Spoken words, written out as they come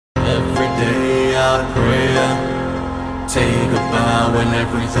I pray. Take a bow and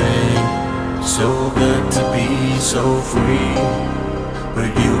everything. So good to be so free, but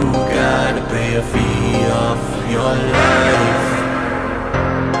you gotta pay a fee off your life.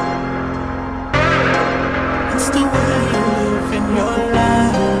 It's the way you live in your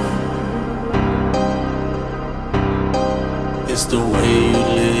life. It's the way you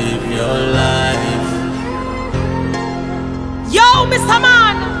live your life. Yo, Mr.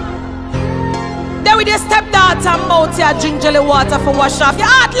 Man! There with your stepdaughter and bout here drink jelly water for wash off your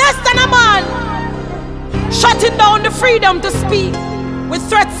heart less than a man. Shutting down the freedom to speak. With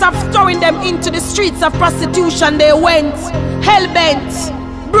threats of throwing them into the streets of prostitution they went. Hell-bent,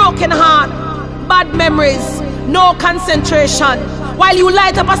 broken heart, bad memories, no concentration. While you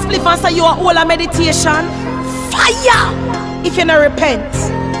light up a spliff and say you are all a meditation. Fire! If you not repent.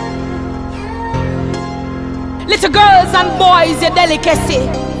 Little girls and boys, your delicacy,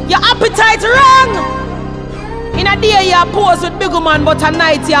 your appetite wrong. In a day you pose with big man, but a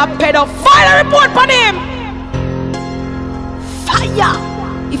night you pedo. File a report on him. Fire,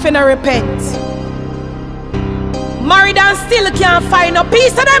 if you not repent. Married and still can't find no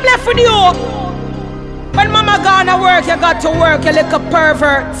peace of them left with you. When mama gone to work, you got to work, you little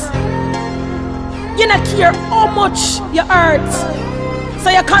pervert. You not care how much you hurt. So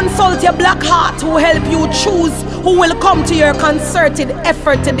you consult your black heart who help you choose who will come to your concerted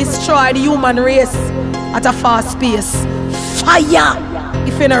effort to destroy the human race at a fast pace. Fire,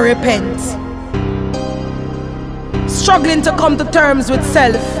 if you not repent. Struggling to come to terms with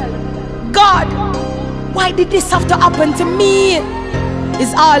self. God, why did this have to happen to me?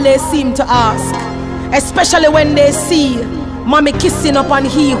 Is all they seem to ask. Especially when they see mommy kissing up on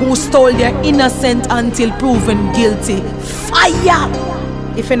he who stole their innocent until proven guilty. Fire,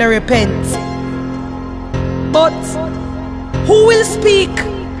 if you not repent. But who will speak?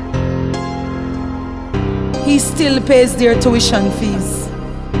 He still pays their tuition fees.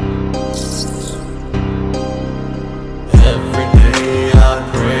 Every day I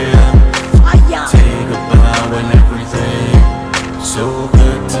pray. Fire. Take a bow and everything. So good.